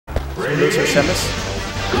Loser semis.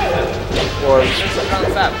 Or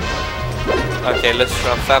Okay, let's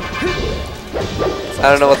run fab. I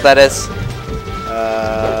don't know what that is.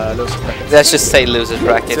 loser bracket. Let's just say losers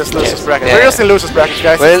bracket. Just losers bracket. Yeah. We're just in losers bracket,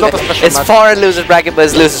 guys. It's not a special it's match. far in losers bracket, but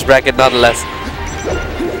it's losers bracket nonetheless.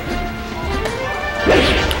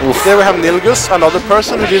 Oof. There we have Nilgus, another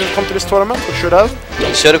person who didn't come to this tournament, who should have.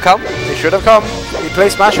 He should have come. He should have come. He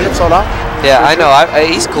plays Smash in Uppsala. Yeah, I know.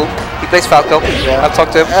 He's cool. He plays Falco. Yeah. I've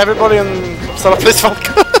talked to him. Everybody in Uppsala plays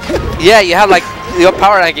Falco. Yeah, you have like your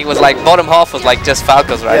power ranking was like bottom half was like just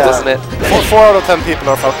Falcos, right? Yeah. Wasn't it? 4 out of 10 people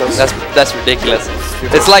are Falcos. That's ridiculous.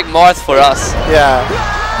 It's like Marth for us. Yeah.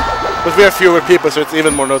 But we are fewer people, so it's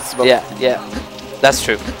even more noticeable. Yeah, yeah. That's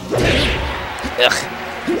true. Ugh.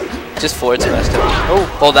 Just forward smash him.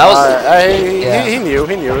 Oh, that was. Yeah. He knew.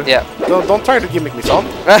 Yeah. Don't try to gimmick me, son.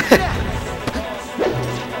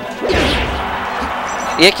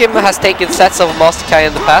 Eekim has taken sets of Masterkai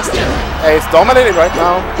in the past. He's dominating right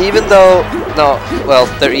now. Even though, well,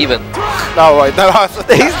 they're even. No, right now.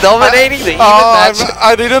 He's dominating the even match.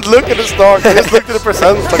 I didn't look at the start. I just looked at the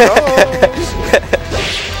percent. Like,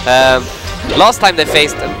 last time they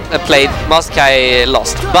faced played, Masterkai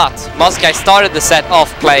lost, but Masterkai started the set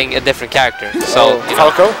off playing a different character. So you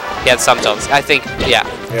know, Falco? he had some chance. I think, yeah.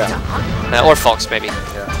 Or Fox maybe.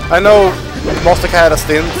 Yeah. I know Masterkai had a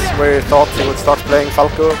stint where he thought he would start playing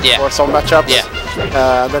Falco for some matchups. Yeah.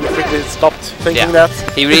 And then he quickly stopped thinking that.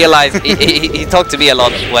 He realized he talked to me a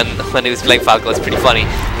lot when he was playing Falco. It's pretty funny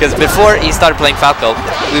because before he started playing Falco,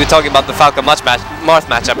 we were talking about the Falco Marth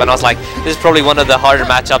matchup, and I was like, this is probably one of the harder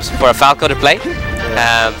matchups for a Falco to play,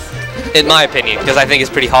 in my opinion, because I think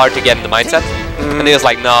it's pretty hard to get in the mindset. And he was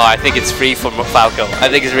like, no, I think it's free for Falco. I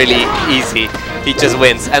think it's really easy. He just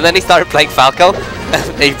wins. And then he started playing Falco,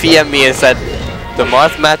 and he PM'd me and said, the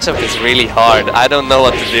Marth matchup is really hard. I don't know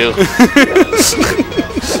what to do.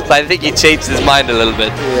 So I think he changed his mind a little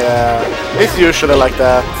bit. Yeah, it's usually like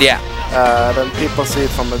that. Yeah. Then people see it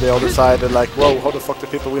from the other side. They're like, "Whoa, how the fuck do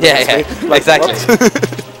people win?" Yeah, Like, exactly.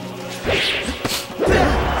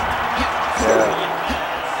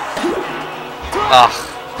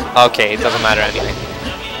 Okay, it doesn't matter anyway.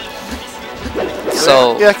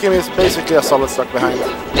 So Eekim is basically a solid stock behind.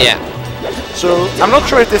 Yeah. So I'm not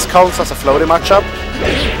sure if this counts as a floaty matchup.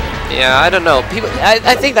 Yeah, I don't know. People,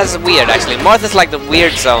 I think that's weird actually. Marth is like the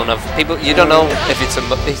weird zone of people. You don't know if it's a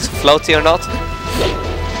floaty or not.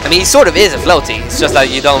 I mean, he sort of is a floaty. It's just that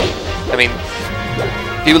you don't. I mean,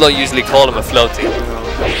 people don't usually call him a floaty.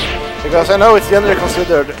 Because I know it's generally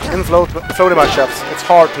considered in floaty matchups, it's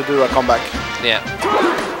hard to do a comeback. Yeah.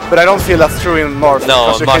 But I don't feel that's true in Marth.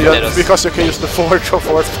 No, because you can use the forward or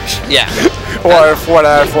forward smash. Yeah. Or forward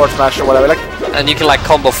air, forward smash or whatever. Like, and you can like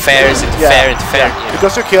combo fairs into fair into fair. Yeah. Yeah.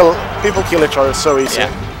 Because people kill each other so easy.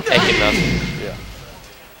 Yeah. Eekim does.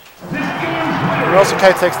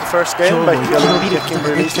 Masterkai takes the first game by killing Eekim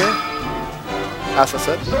release here, as I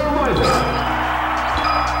said.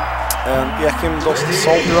 And Eekim does the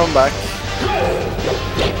salty run back.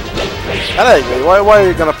 And I agree, why are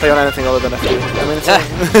you gonna play on anything other than FD? I mean, it's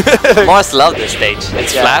Mars love this stage.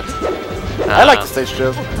 It's flat. I like the stage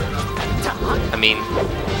too. I mean,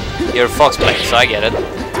 you're a Fox player, so I get it.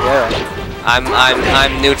 Yeah.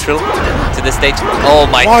 I'm neutral to this stage. Oh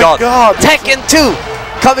my god. Tekken 2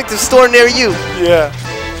 coming to store near you. Yeah.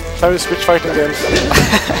 Time to switch fighting games.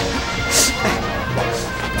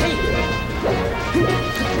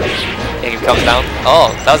 Eekim comes down.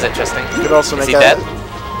 Oh, that was interesting. You could also make Is he dead? No.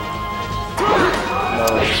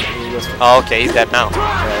 Oh, okay, he's dead now.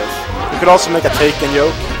 Yes. You could also make a Taken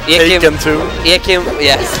joke. Eekim 2. Eekim,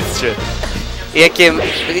 yes, it's true. Eekim,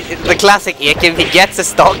 the classic Eekim, he gets a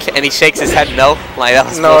stock and he shakes his head no. Like that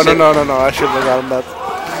was bullshit. No, I shouldn't have gotten that.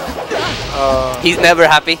 He's never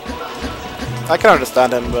happy. I can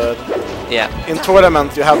understand him, but yeah, in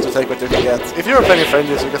tournament you have to take what you can get. If you're playing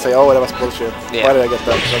friendlies, you can say, oh, that was bullshit. Yeah. Why did I get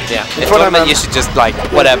that? But yeah, in tournament you should just like,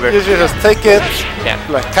 whatever. You should just take it,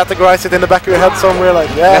 like categorize it in the back of your head somewhere, like,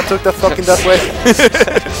 yeah, I took that fucking that way.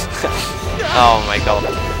 Oh my god.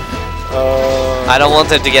 I don't want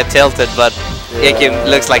him to get tilted, but Eekim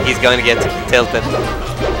looks like he's going to get tilted.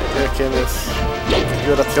 Eekim is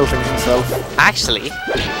good at tilting himself. Actually,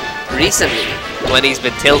 recently, when he's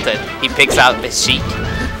been tilted, he picks out the Sheik.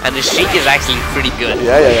 And the Sheik is actually pretty good.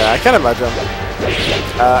 Yeah, I can imagine.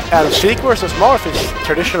 And Sheik versus Marth is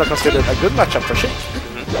traditionally considered a good matchup for Sheik.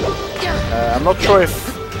 I'm not sure if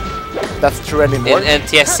that's true anymore. In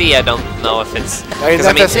TSC, I don't know if it's... In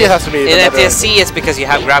TSC it has to be... In TSC it's because you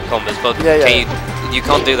have grab combos, but you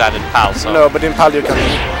can't do that in PAL, so... No, but in PAL you can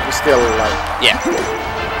still, like...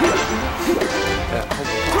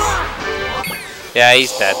 Yeah,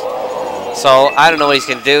 he's dead. So, I don't know what he's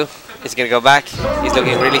gonna do. He's gonna go back. He's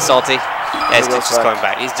looking really salty. Yeah, he's just going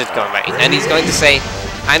back. He's just going back. And he's going to say,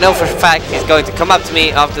 I know for a fact he's going to come up to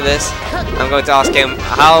me after this. I'm going to ask him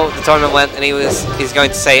how the tournament went, and he's going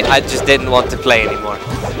to say, I just didn't want to play anymore.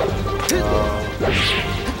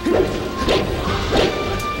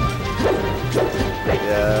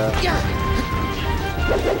 Yeah.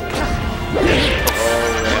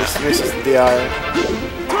 This misses the eye.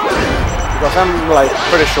 Because I'm like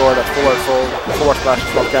pretty sure that forward splash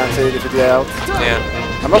is not guaranteed if you DI out. Yeah.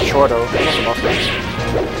 I'm not sure though. I'm not about this.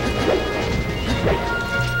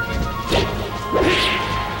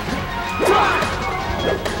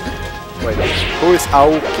 Wait, who is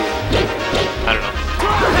Aoki? I don't know.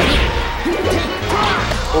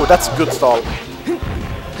 Oh, that's a good stall.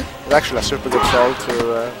 It's actually a super good stall to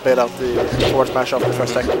bail out the forward smash off the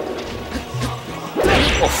first second.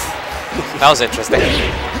 Oof. That was interesting.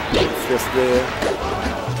 It's just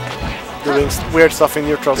doing weird stuff in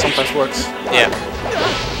neutral sometimes works. Yeah.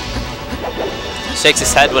 Shakes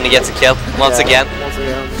his head when he gets a kill once again. Once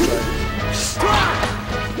again.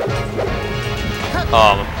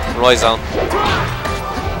 Roy zone.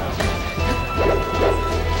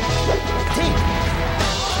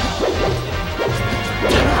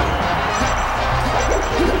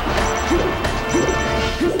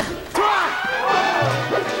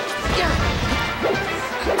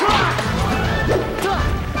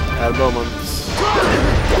 Moments.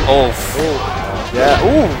 Oh. Yeah.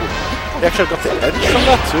 Ooh. He actually got the edge from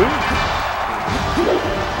that too.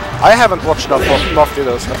 I haven't watched enough Marth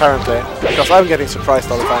videos apparently because I'm getting surprised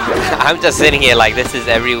all the time. I'm just sitting here like this is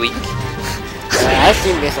every week. I've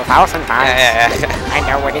seen this 1,000 times. Yeah. I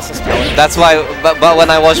know where this is going. That's why. But when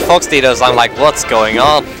I watch Fox videos, I'm like, what's going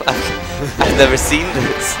on? I've never seen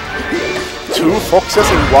this. 2 foxes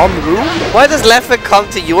in one room? Why does Leffe come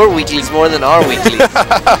to your weeklies more than our weeklies?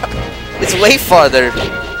 It's way farther.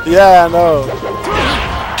 Yeah, I know.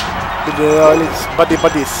 The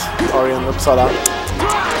buddies are in Uppsala.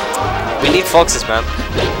 We need foxes, man.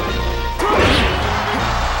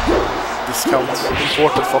 Discount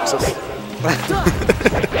imported foxes.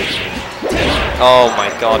 Oh my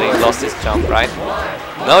god, he lost his jump, right?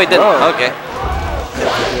 No, he didn't. Oh. Okay.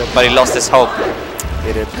 But he lost his hope.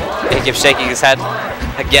 He did. He keeps shaking his head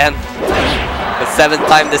again. The 7th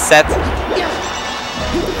time this set.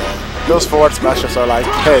 Those forward smashes are like,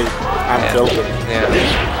 hey, I'm tilted.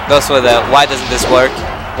 Yeah. Those were the why doesn't this work?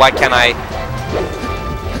 Why can't I?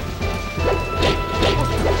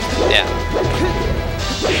 Yeah.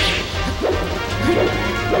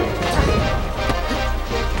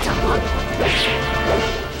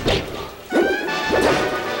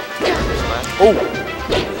 Oh!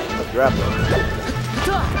 Let's grab them.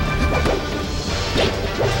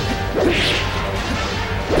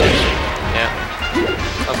 Yeah.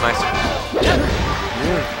 That was nice.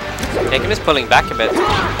 Eekim is pulling back a bit.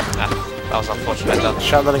 Ah, that was unfortunate though.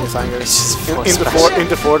 Channeling his anger. It's just in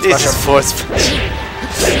the forward It's smash. just forward smash.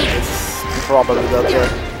 It's probably that way.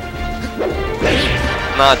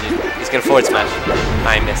 Nah, dude. He's gonna forward smash.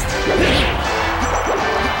 I missed.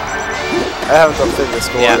 I haven't updated the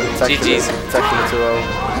score. Yeah, It's actually, GG's. It's actually 2-0.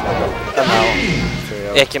 And now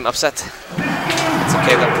 3-0. Eekim upset. It's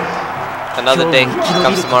okay though. Another day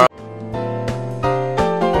comes tomorrow.